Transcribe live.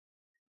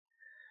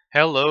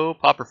Hello,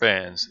 Pauper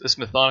fans. This is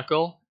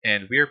Mathonical,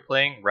 and we are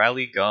playing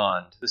Rally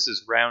Gond. This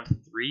is round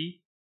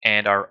 3,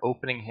 and our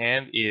opening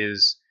hand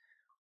is,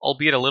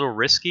 albeit a little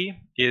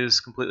risky, is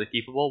completely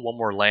keepable. One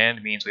more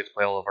land means we have to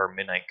play all of our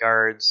Midnight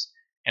Guards,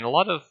 and a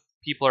lot of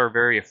people are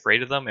very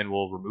afraid of them and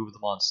will remove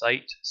them on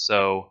sight,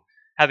 so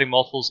having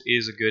multiples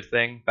is a good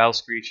thing. Battle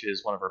Screech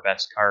is one of our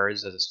best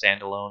cards as a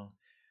standalone,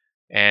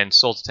 and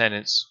Soul's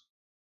Attendants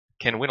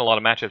can win a lot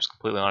of matchups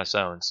completely on its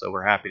own, so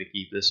we're happy to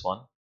keep this one.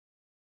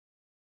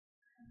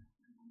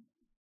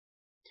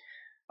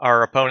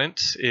 Our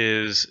opponent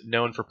is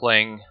known for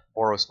playing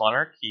Boros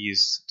Monarch.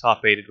 He's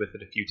top 8'd with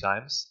it a few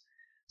times.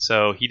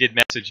 So he did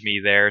message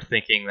me there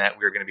thinking that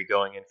we were going to be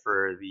going in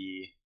for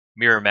the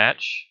mirror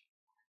match.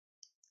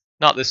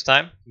 Not this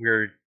time.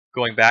 We're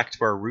going back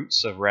to our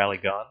roots of Rally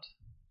Gond.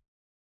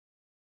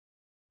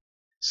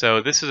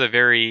 So this is a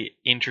very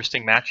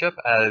interesting matchup,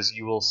 as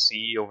you will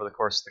see over the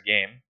course of the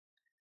game.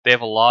 They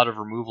have a lot of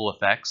removal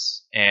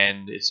effects,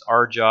 and it's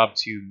our job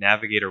to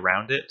navigate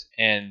around it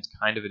and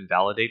kind of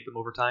invalidate them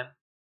over time.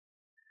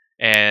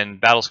 And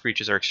Battle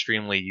Screeches are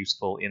extremely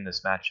useful in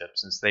this matchup.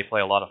 Since they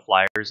play a lot of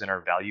flyers and are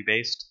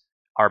value-based,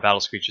 our Battle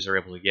Screeches are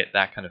able to get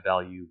that kind of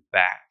value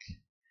back.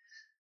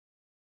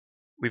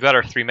 We've got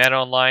our 3 mana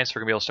online, so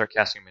we're going to be able to start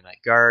casting Midnight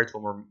Guards.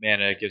 1 more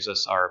mana gives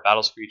us our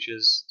Battle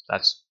Screeches.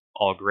 That's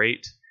all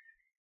great.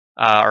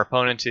 Our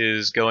opponent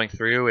is going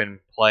through and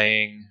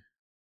playing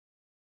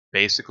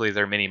basically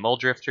their mini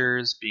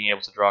Muldrifters, being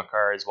able to draw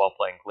cards while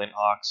playing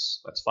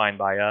Glinthawks. That's fine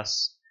by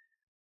us.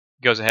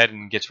 Goes ahead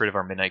and gets rid of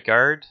our Midnight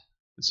Guard.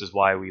 This is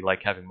why we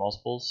like having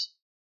multiples.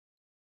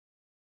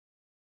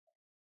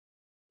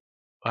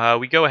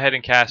 We go ahead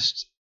and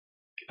cast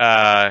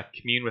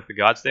Commune with the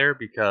Gods there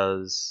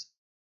because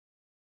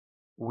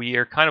we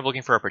are kind of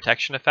looking for a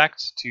protection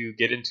effect to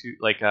get into,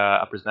 like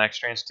a Prismatic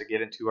Strands to get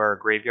into our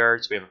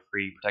graveyards. We have a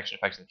free protection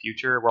effect in the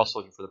future. We're also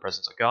looking for the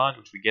Presence of Gond,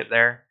 which we get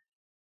there.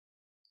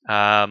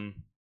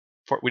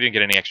 We didn't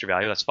get any extra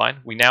value, that's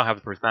fine. We now have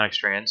the Prismatic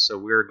Strands, so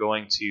we're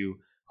going to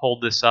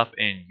hold this up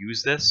and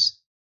use this.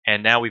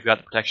 And now we've got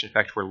the protection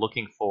effect we're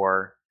looking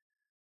for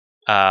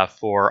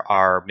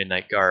our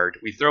Midnight Guard.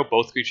 We throw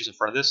both creatures in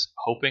front of this,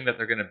 hoping that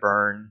they're going to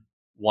burn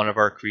one of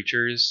our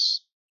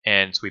creatures,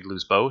 and so we'd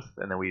lose both,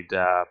 and then we'd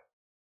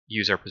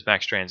use our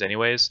Prismatic Strands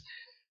anyways.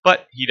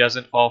 But he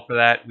doesn't fall for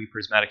that. We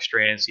Prismatic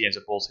Strands, he ends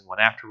up bolting one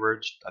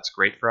afterwards. That's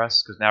great for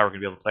us, because now we're going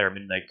to be able to play our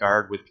Midnight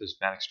Guard with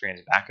Prismatic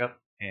Strands backup,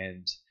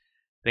 and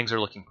things are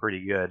looking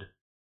pretty good.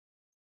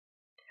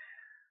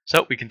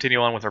 So we continue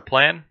on with our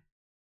plan.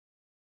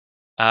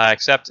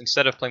 Except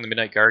instead of playing the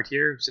Midnight Guard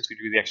here, since we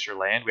drew the extra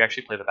land, we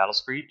actually play the Battle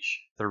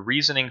Screech. The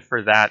reasoning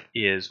for that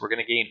is we're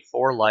going to gain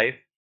 4 life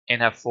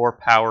and have 4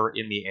 power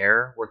in the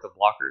air worth of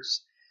blockers.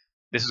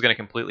 This is going to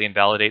completely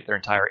invalidate their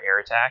entire air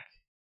attack.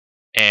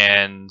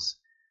 And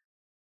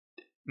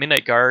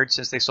Midnight Guard,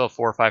 since they still have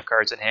 4 or 5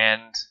 cards in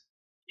hand,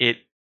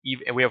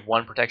 and we have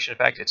 1 protection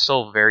effect, it's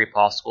still very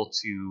possible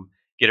to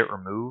get it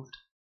removed.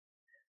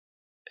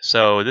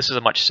 So this is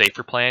a much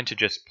safer plan to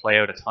just play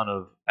out a ton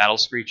of Battle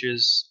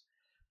Screeches.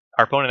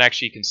 Our opponent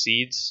actually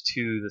concedes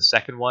to the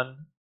second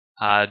one,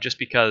 just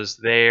because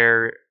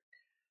their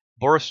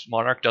Boros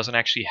Monarch doesn't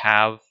actually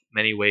have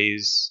many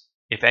ways,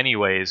 if any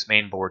ways,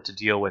 main board to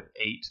deal with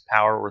 8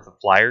 power worth of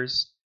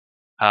flyers.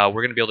 We're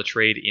going to be able to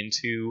trade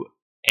into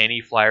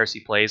any flyers he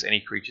plays, any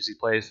creatures he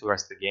plays for the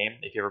rest of the game.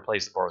 If he ever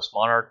plays the Boros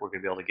Monarch, we're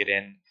going to be able to get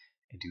in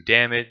and do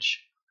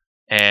damage.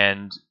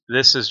 And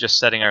this is just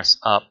setting us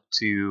up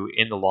to,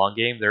 in the long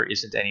game, there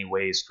isn't any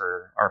ways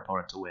for our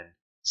opponent to win,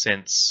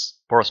 since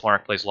Boros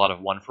Monarch plays a lot of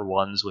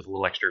 1-for-1s with a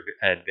little extra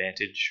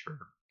advantage for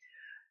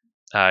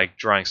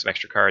drawing some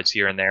extra cards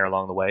here and there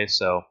along the way,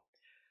 so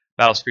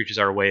Battle Screeches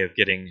are a way of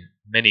getting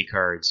many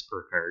cards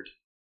per card.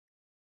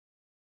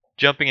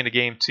 Jumping into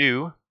game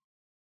 2,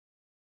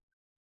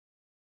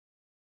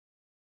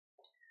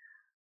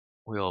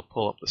 we'll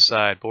pull up the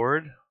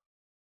sideboard.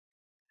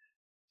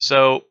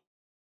 So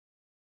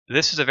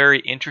this is a very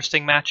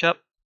interesting matchup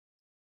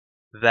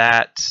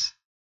that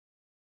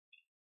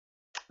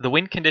the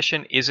win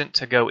condition isn't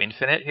to go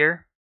infinite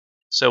here.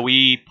 So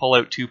we pull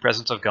out 2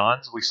 Presence of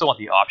Gonds. We still want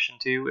the option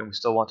to, and we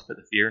still want to put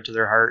the fear into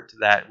their heart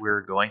that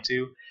we're going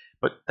to,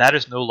 but that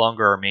is no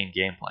longer our main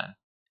game plan.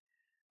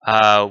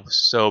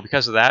 So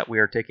because of that, we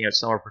are taking out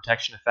some of our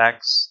protection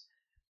effects,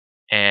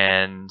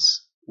 and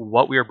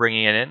what we are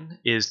bringing in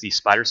is the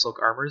Spider Silk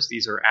Armors.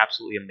 These are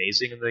absolutely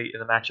amazing in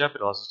the matchup.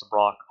 It allows us to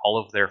block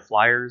all of their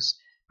flyers,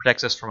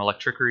 protects us from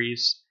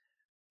Electrickeries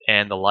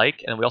and the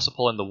like, and we also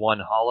pull in the 1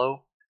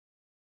 Hollow.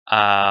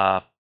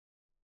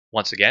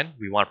 Once again,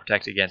 we want to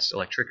protect against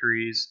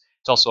Electrickeries.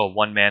 It's also a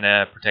 1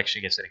 mana protection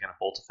against any kind of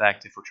bolt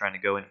effect if we're trying to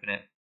go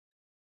infinite.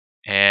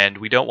 And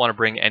we don't want to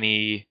bring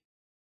any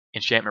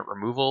enchantment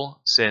removal,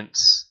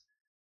 since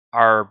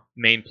our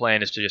main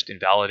plan is to just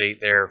invalidate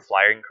their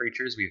flying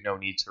creatures. We have no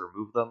need to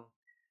remove them.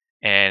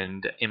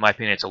 And in my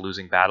opinion, it's a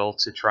losing battle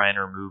to try and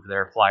remove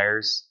their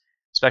flyers,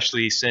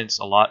 especially since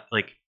a lot,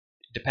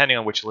 depending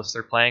on which list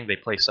they're playing, they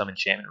play some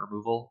enchantment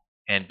removal.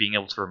 And being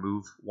able to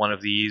remove one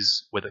of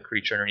these with a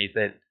creature underneath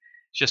it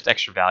It's just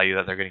extra value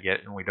that they're going to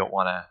get, and we don't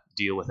want to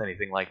deal with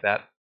anything like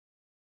that.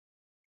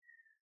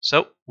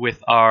 So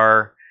with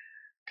our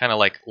kind of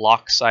like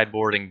lock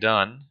sideboarding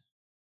done,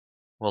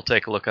 we'll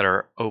take a look at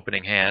our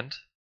opening hand.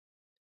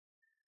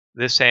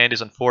 This hand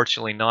is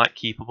unfortunately not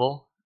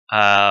keepable.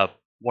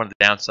 One of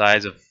the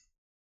downsides of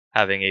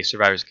having a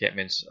Survivor's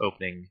Encampment's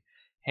opening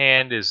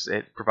hand is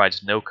it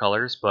provides no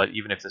colors, but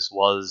even if this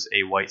was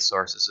a white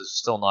source, this is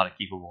still not a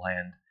keepable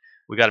hand.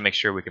 We got to make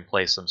sure we can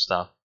play some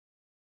stuff.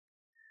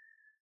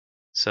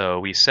 So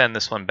we send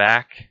this one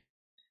back.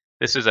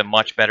 This is a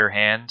much better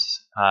hand.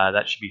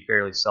 That should be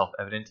fairly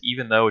self-evident,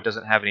 even though it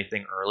doesn't have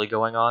anything early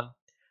going on.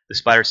 The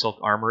Spider Silk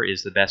Armor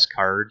is the best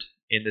card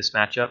in this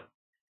matchup,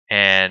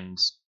 and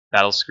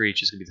Battle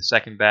Screech is going to be the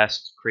second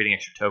best. Creating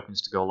extra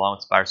tokens to go along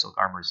with Spider Silk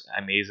Armor is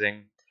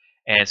amazing.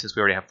 And since we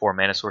already have 4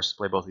 mana sources to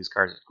play both these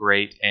cards, it's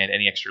great. And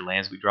any extra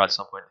lands we draw at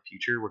some point in the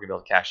future, we're going to be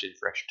able to cash it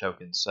for extra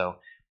tokens. So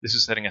this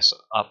is setting us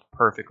up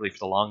perfectly for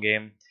the long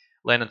game.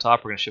 Land on top,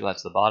 we're going to shift that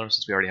to the bottom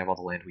since we already have all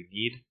the land we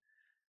need.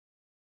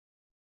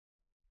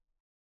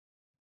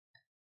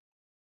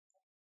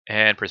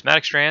 And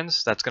Prismatic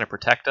Strands, that's going to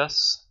protect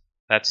us.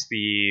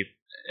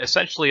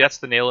 Essentially that's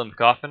the nail in the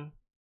coffin.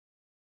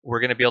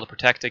 We're going to be able to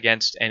protect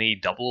against any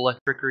double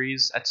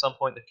electrickeries at some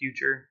point in the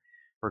future.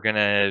 We're going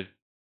to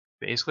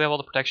basically have all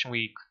the protection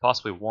we could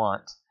possibly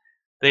want.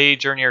 They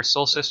Journey Our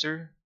Soul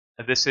Sister.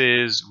 This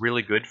is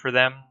really good for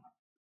them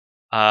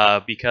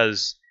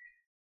because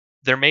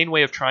their main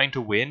way of trying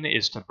to win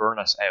is to burn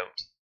us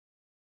out.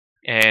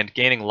 And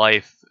gaining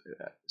life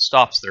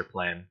stops their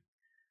plan.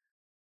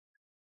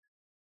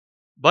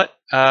 But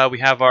we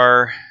have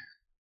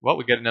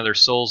we get another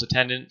Soul's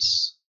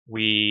Attendants.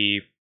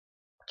 We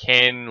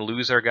can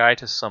lose our guy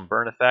to some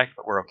burn effect,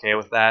 but we're okay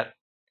with that.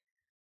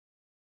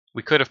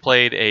 We could have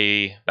played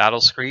a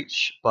Battle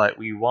Screech, but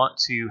we want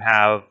to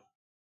have,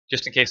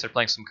 just in case they're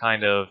playing some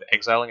kind of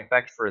exiling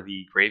effect for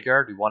the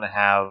graveyard, we want to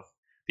have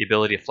the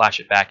ability to flash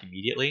it back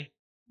immediately.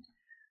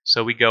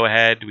 So we go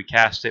ahead, we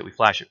cast it, we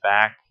flash it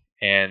back,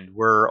 and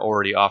we're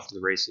already off to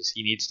the races.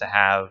 He needs to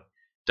have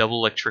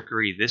double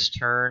Electrickery this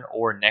turn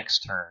or next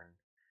turn.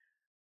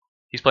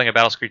 He's playing a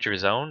Battle Screech of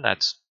his own,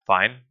 that's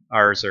fine.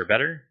 Ours are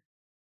better,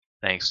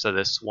 thanks to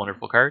this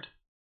wonderful card.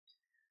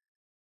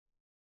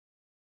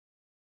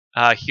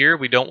 Here,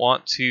 we don't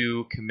want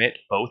to commit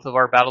both of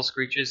our Battle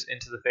Screeches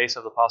into the face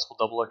of the possible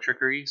double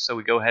Electrickery, so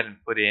we go ahead and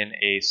put in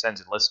a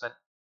Sen's Enlistment.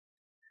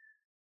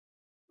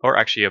 Or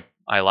actually,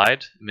 I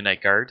lied,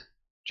 Midnight Guard,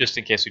 just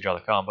in case we draw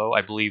the combo.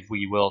 I believe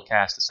we will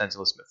cast a Sen's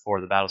Enlistment for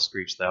the Battle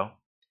Screech, though.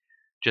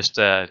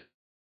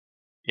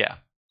 Yeah.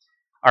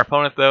 Our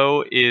opponent,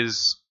 though,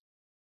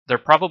 they're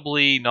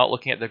probably not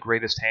looking at the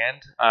greatest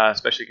hand,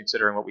 especially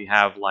considering what we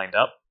have lined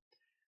up.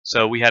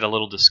 So we had a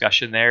little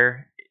discussion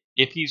there.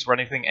 If he's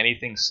running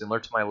anything similar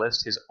to my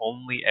list, his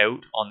only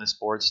out on this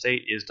board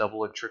state is double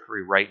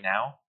Electrickery right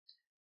now.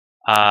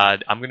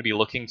 I'm going to be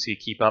looking to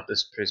keep up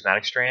this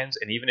Prismatic Strands,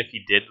 and even if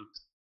he did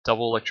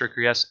double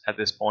Electrickery us at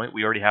this point,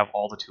 we already have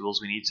all the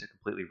tools we need to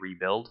completely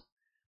rebuild.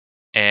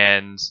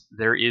 And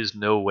there is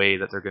no way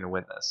that they're going to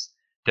win this.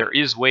 There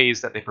is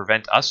ways that they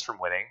prevent us from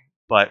winning,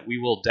 but we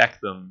will deck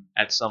them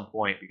at some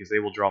point because they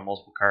will draw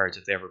multiple cards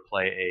if they ever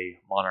play a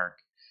Monarch.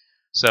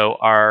 So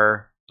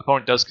our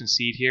opponent does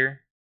concede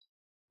here.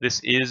 This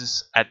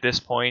is, at this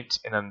point,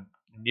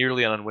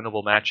 nearly an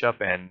unwinnable matchup,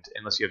 and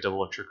unless you have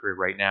double Electrickery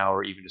right now,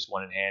 or even just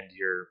one in hand,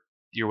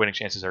 your winning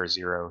chances are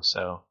 0.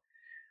 So,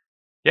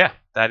 yeah,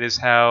 that is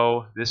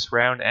how this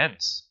round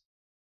ends.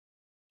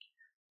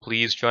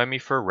 Please join me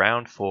for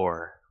round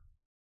 4.